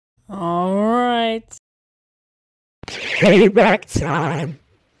Payback time!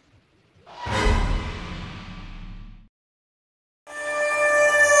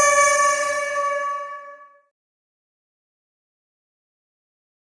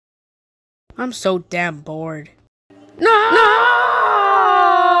 I'm so damn bored. No!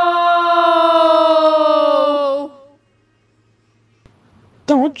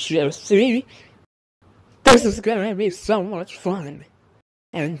 Don't you see? This is gonna be so much fun.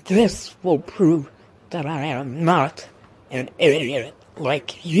 And this will prove that I am not an idiot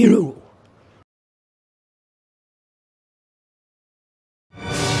like you.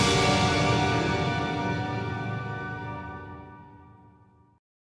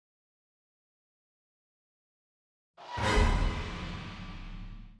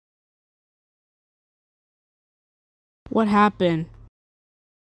 What happened?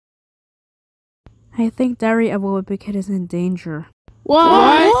 I think Diary of a Wimpy Kid is in danger.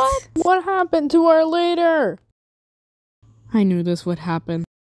 What? What happened to our leader? I knew this would happen.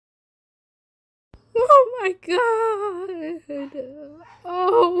 Oh my god.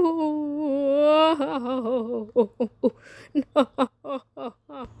 Oh. No.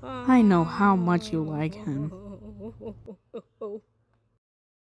 I know how much you like him.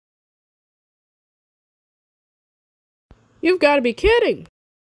 You've got to be kidding.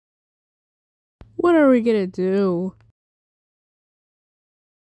 What are we gonna do?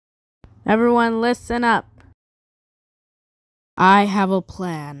 Everyone listen up. I have a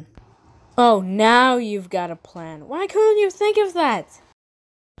plan. Oh, now you've got a plan. Why couldn't you think of that?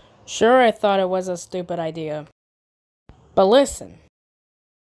 Sure, I thought it was a stupid idea. But listen.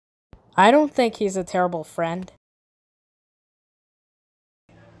 I don't think he's a terrible friend.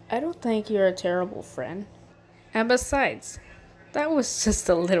 I don't think you're a terrible friend. And besides, that was just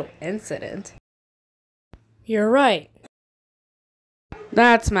a little incident. You're right.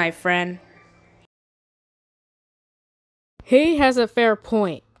 That's my friend. He has a fair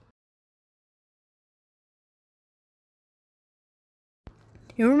point.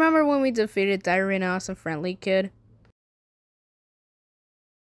 You remember when we defeated Diary and Awesome Friendly Kid?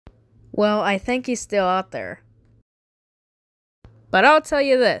 Well, I think he's still out there. But I'll tell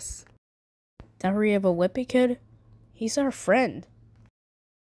you this. Diary of a Wimpy Kid? He's our friend.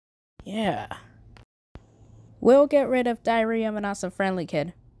 Yeah. We'll get rid of Diary of an Awesome Friendly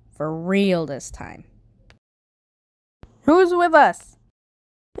Kid. For real this time. Who's with us?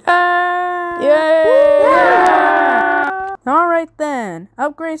 Yay! Alright then.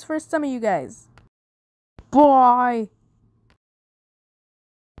 Upgrades for some of you guys. Boy.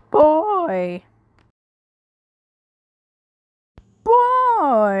 Boy.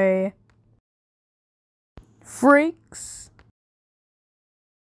 Boy. Freaks.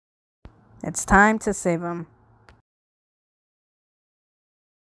 It's time to save him.